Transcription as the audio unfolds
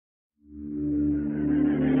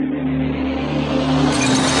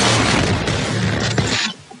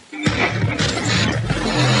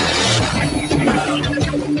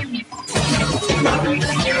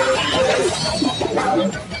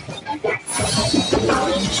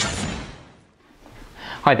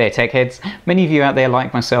Hi there, tech heads. Many of you out there,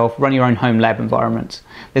 like myself, run your own home lab environment.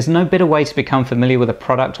 There's no better way to become familiar with a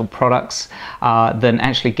product or products than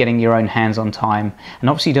actually getting your own hands on time. And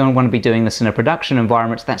obviously you don't want to be doing this in a production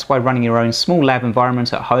environment. That's why running your own small lab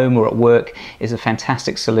environment at home or at work is a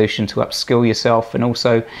fantastic solution to upskill yourself and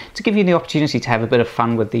also to give you the opportunity to have a bit of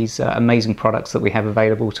fun with these amazing products that we have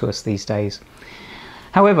available to us these days.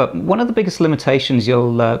 However, one of the biggest limitations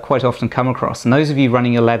you'll quite often come across, and those of you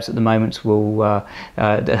running your labs at the moment will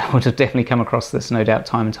have definitely come across this, no doubt,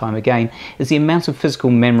 time and time again, is the amount of physical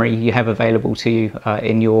memory you have available to you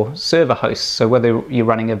in your server hosts. So whether you're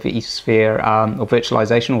running a vSphere or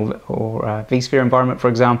virtualization or vSphere environment, for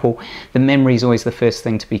example, the memory is always the first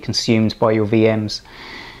thing to be consumed by your VMs.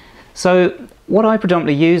 So what I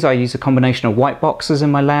predominantly use, I use a combination of white boxes in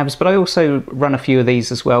my labs, but I also run a few of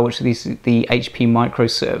these as well, which are the HP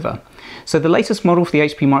MicroServer. So the latest model for the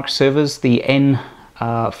HP MicroServers, the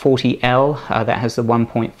N40L, that has the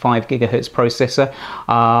 1.5 gigahertz processor.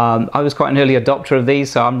 I was quite an early adopter of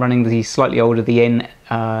these, so I'm running the slightly older, the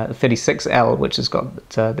N36L, which has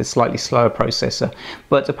got this slightly slower processor.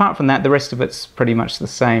 But apart from that, the rest of it's pretty much the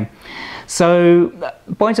same. So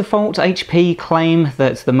by default, HP claim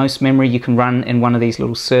that the most memory you can run in one of these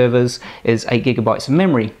little servers is 8 gigabytes of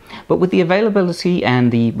memory. But with the availability and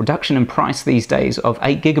the reduction in price these days of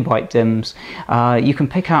 8 gigabyte DIMMs, you can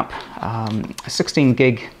pick up 16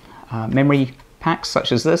 gig memory packs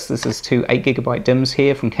such as this. This is two 8 gigabyte DIMMs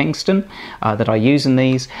here from Kingston that I use in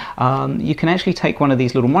these. You can actually take one of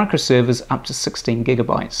these little microservers up to 16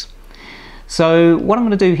 gigabytes. So what I'm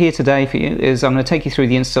going to do here today for you is I'm going to take you through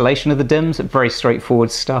the installation of the DIMMs. Very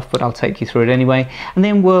straightforward stuff, but I'll take you through it anyway. And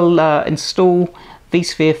then we'll install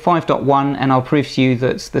Vsphere 5.1, and I'll prove to you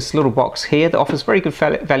that this little box here that offers very good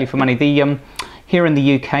value for money. Here in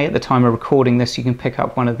the UK, at the time of recording this, you can pick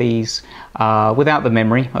up one of these without the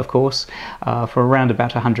memory, of course, for around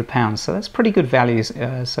about £100. So that's pretty good value.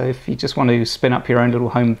 So if you just want to spin up your own little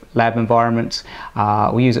home lab environment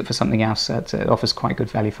or use it for something else, it offers quite good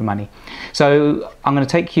value for money. So I'm going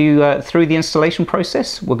to take you through the installation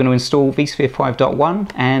process. We're going to install Vsphere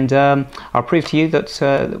 5.1, and I'll prove to you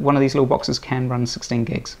that one of these little boxes can run 16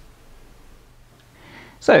 gigs.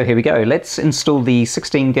 So here we go. Let's install the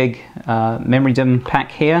 16 gig memory DIMM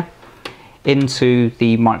pack here into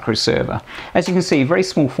the microserver. As you can see, very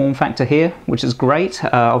small form factor here, which is great.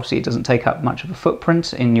 Obviously it doesn't take up much of a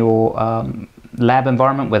footprint in your lab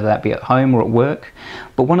environment, whether that be at home or at work.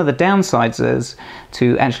 But one of the downsides is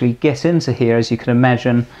to actually get into here, as you can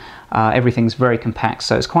imagine, everything's very compact,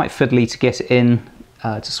 so it's quite fiddly to get in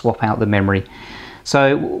to swap out the memory.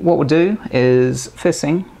 So what we'll do is, first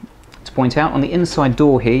thing to point out, on the inside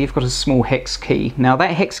door here you've got a small hex key. Now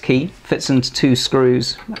that hex key fits into two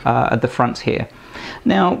screws at the front here.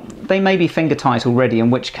 Now they may be finger tight already, in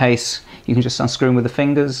which case you can just unscrew them with the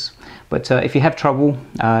fingers, but if you have trouble,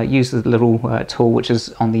 use the little tool which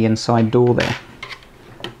is on the inside door there.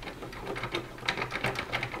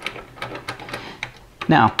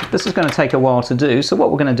 Now this is going to take a while to do, so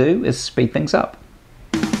what we're going to do is speed things up.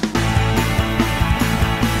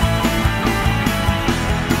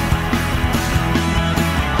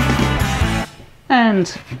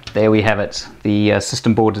 And there we have it. The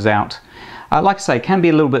system board is out. Like I say, it can be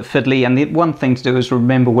a little bit fiddly, and the one thing to do is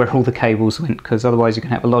remember where all the cables went, because otherwise you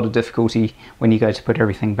can have a lot of difficulty when you go to put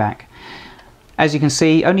everything back. As you can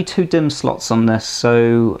see, only 2 DIMM slots on this,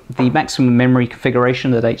 so the maximum memory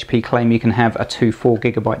configuration that HP claim you can have are 2 4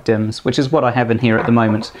 gigabyte DIMMs, which is what I have in here at the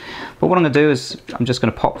moment. But what I'm going to do is I'm just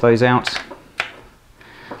going to pop those out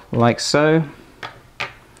like so,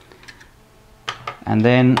 and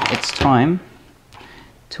then it's time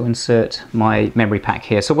to insert my memory pack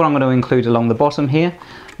here. So what I'm going to include along the bottom here,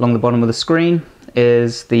 along the bottom of the screen,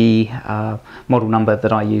 is the model number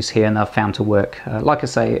that I use here and I've found to work. Like I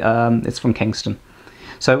say, it's from Kingston.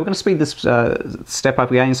 So we're going to speed this step up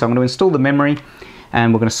again. So I'm going to install the memory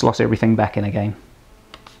and we're going to slot everything back in again.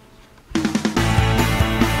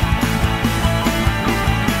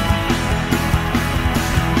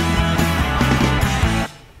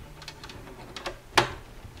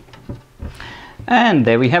 And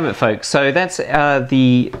there we have it, folks. So that's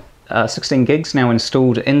the 16 gigs now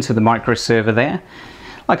installed into the microserver there.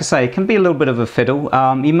 Like I say, it can be a little bit of a fiddle.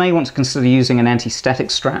 You may want to consider using an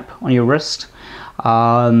anti-static strap on your wrist,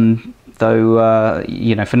 though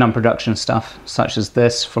you know, for non-production stuff such as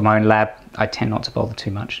this from my own lab, I tend not to bother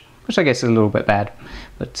too much, which I guess is a little bit bad,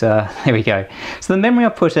 but there we go. So the memory I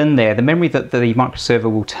put in there, the memory that the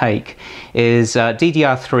microserver will take, is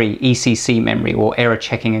DDR3 ECC memory, or error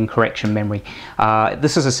checking and correction memory.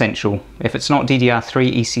 This is essential. If it's not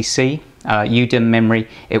DDR3 ECC, UDIM memory,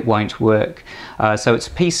 it won't work. So it's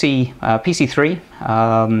PC3,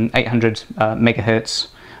 800 megahertz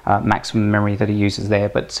maximum memory that it uses there.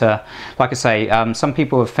 But like I say, some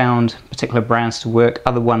people have found particular brands to work,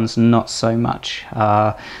 other ones not so much.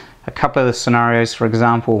 A couple of the scenarios, for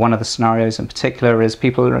example, one of the scenarios in particular is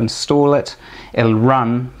people install it, it'll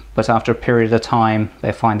run, but after a period of time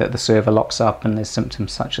they find that the server locks up and there's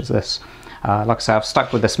symptoms such as this. Like I say, I've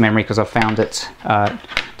stuck with this memory because I've found it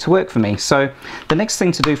to work for me. So the next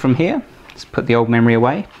thing to do from here is put the old memory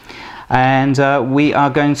away, and we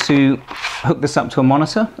are going to hook this up to a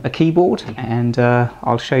monitor, a keyboard, and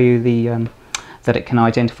I'll show you that it can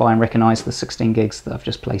identify and recognize the 16 gigs that I've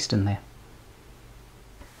just placed in there.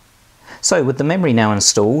 So with the memory now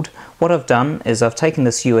installed, what I've done is I've taken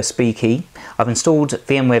this USB key, I've installed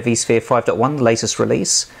VMware vSphere 5.1, the latest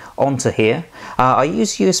release, onto here. I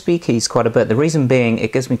use USB keys quite a bit, the reason being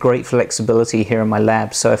it gives me great flexibility here in my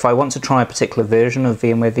lab. So if I want to try a particular version of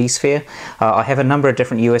VMware vSphere, I have a number of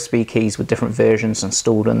different USB keys with different versions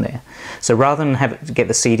installed in there. So rather than have to get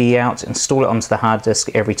the CD out, install it onto the hard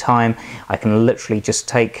disk every time, I can literally just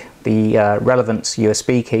take the relevant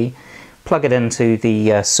USB key, plug it into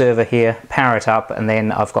the server here, power it up, and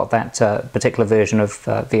then I've got that particular version of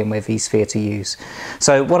VMware vSphere to use.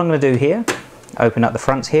 So what I'm going to do here, open up the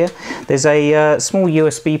front here, there's a small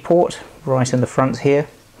USB port right in the front here.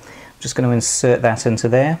 I'm just going to insert that into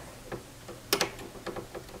there,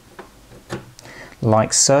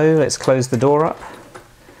 like so. Let's close the door up.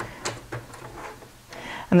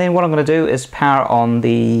 And then what I'm going to do is power on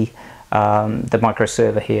the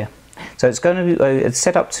microserver here. So it's going to be it's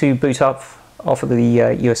set up to boot up off of the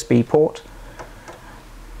USB port,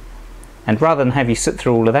 and rather than have you sit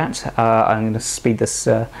through all of that, I'm going to speed this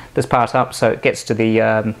this part up so it gets to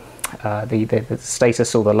the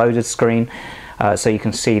status or the loaded screen, so you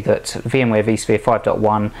can see that VMware vSphere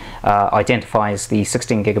 5.1 identifies the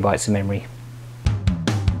 16 gigabytes of memory.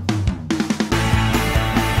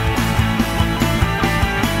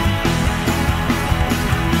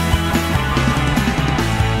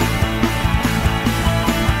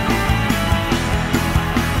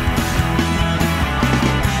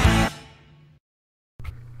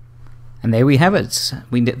 And there we have it.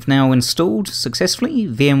 We've now installed successfully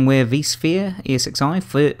VMware vSphere ESXi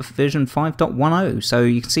for version 5.10. So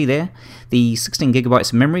you can see there the 16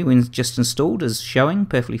 gigabytes of memory we just installed is showing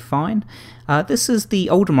perfectly fine. This is the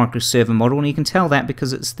older microserver model, and you can tell that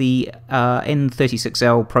because it's the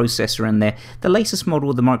N36L processor in there. The latest model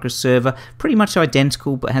of the microserver, pretty much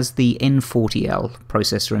identical, but has the N40L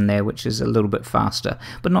processor in there, which is a little bit faster,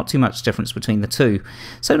 but not too much difference between the two.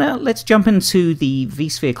 So now let's jump into the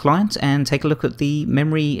Vsphere client and take a look at the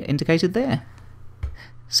memory indicated there.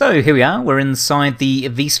 So here we are, we're inside the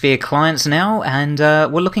Vsphere clients now, and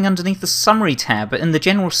we're looking underneath the summary tab. In the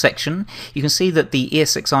general section you can see that the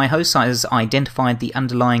ESXi host has identified the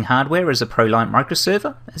underlying hardware as a Proliant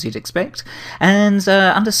MicroServer, as you'd expect, and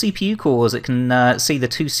under CPU cores it can see the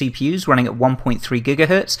two CPUs running at 1.3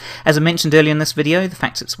 GHz. As I mentioned earlier in this video, the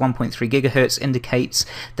fact it's 1.3 GHz indicates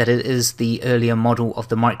that it is the earlier model of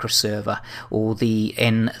the microserver, or the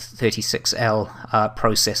N36L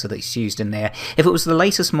processor that's used in there. If it was the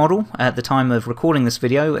latest model at the time of recording this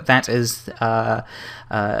video, that is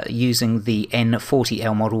using the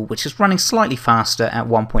N40L model, which is running slightly faster at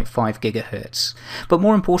 1.5 GHz. But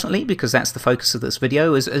more importantly, because that's the focus of this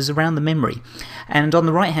video, is around the memory. And on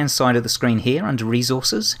the right hand side of the screen here, under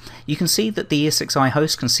resources, you can see that the ESXi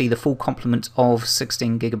host can see the full complement of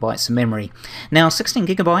 16 gigabytes of memory. Now 16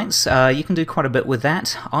 gigabytes, you can do quite a bit with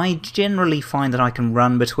that. I generally find that I can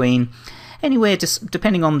run between anywhere, just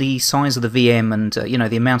depending on the size of the VM and you know,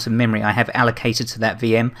 the amount of memory I have allocated to that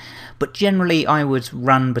VM, but generally I would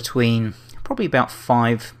run between probably about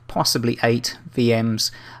 5, possibly 8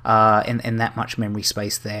 VMs in that much memory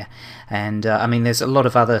space there. And I mean, there's a lot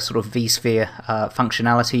of other sort of vSphere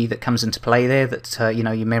functionality that comes into play there, that you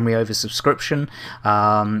know, your memory over subscription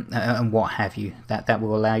and what have you, that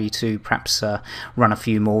will allow you to perhaps run a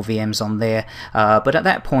few more VMs on there. But at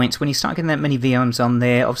that point, when you start getting that many VMs on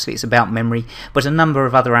there, obviously it's about memory, but a number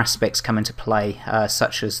of other aspects come into play,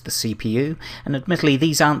 such as the CPU. And admittedly,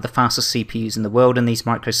 these aren't the fastest CPUs in the world in these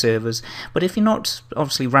microservers, but if you're not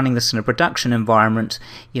obviously running this in a production environment,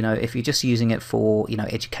 you know, if you're just using it for, you know,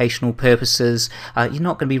 educational purposes, you're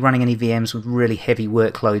not going to be running any VMs with really heavy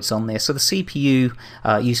workloads on there, so the CPU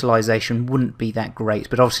utilization wouldn't be that great.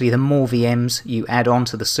 But obviously the more VMs you add on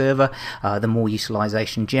to the server, the more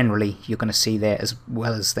utilization generally you're going to see there, as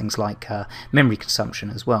well as things like memory consumption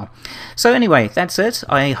as well. So anyway, that's it.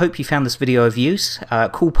 I hope you found this video of use.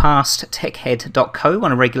 Call past techhead.co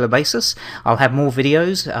on a regular basis. I'll have more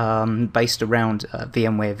videos based around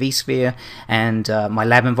VMware my vSphere and my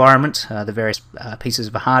lab environment, the various pieces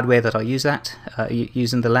of hardware that I use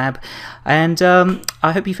in the lab. And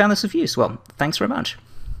I hope you found this of use. Well, thanks very much.